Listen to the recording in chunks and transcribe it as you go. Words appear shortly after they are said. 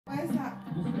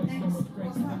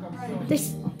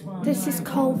This is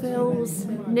Coalville's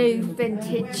new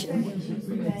vintage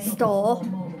store.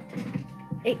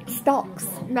 It stocks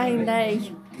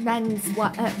mainly men's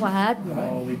wear,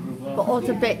 but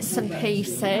other bits and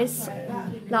pieces,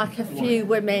 like a few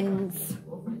women's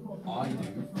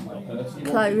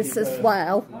clothes as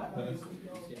well.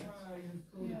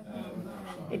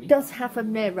 It does have a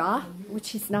mirror,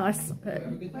 which is nice,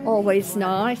 always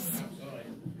nice.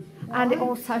 And it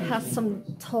also has some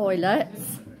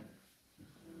toilets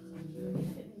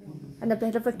and a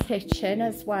bit of a kitchen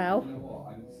as well.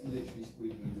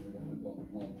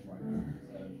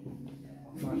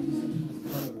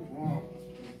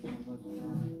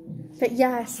 But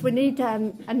yes, we need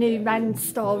a new men's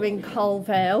store in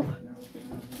Coalville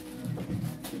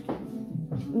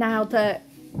now that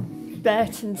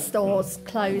Burton store's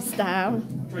closed down,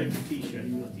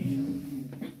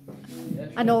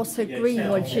 and also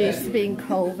Greenwood used to be in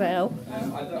Coalville.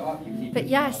 But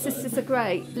yes, this is a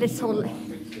great little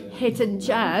hidden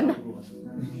gem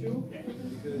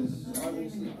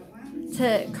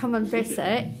to come and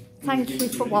visit. Thank you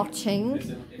for watching,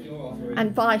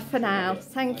 and bye for now.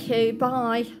 Thank you,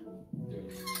 bye.